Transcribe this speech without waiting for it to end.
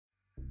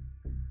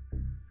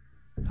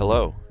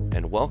Hello,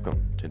 and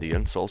welcome to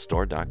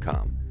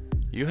TheInsoleStore.com.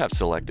 You have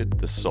selected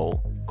the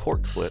Sole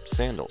Cork Flip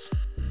Sandals.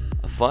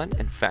 A fun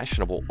and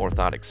fashionable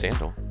orthotic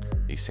sandal,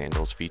 these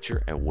sandals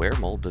feature a wear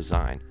mold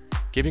design,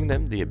 giving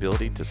them the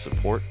ability to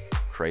support,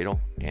 cradle,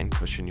 and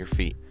cushion your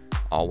feet,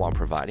 all while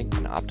providing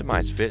an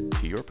optimized fit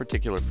to your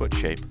particular foot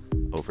shape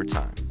over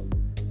time.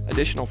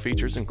 Additional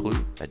features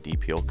include a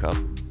deep heel cup,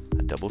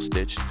 a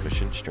double-stitched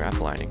cushion strap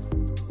lining,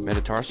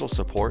 metatarsal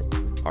support,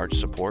 arch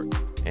support,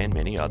 and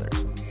many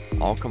others,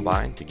 all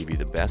combined to give you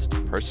the best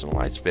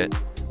personalized fit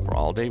for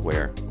all-day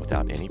wear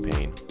without any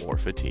pain or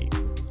fatigue.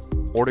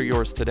 Order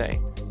yours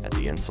today at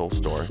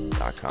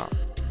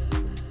TheInsoleStore.com.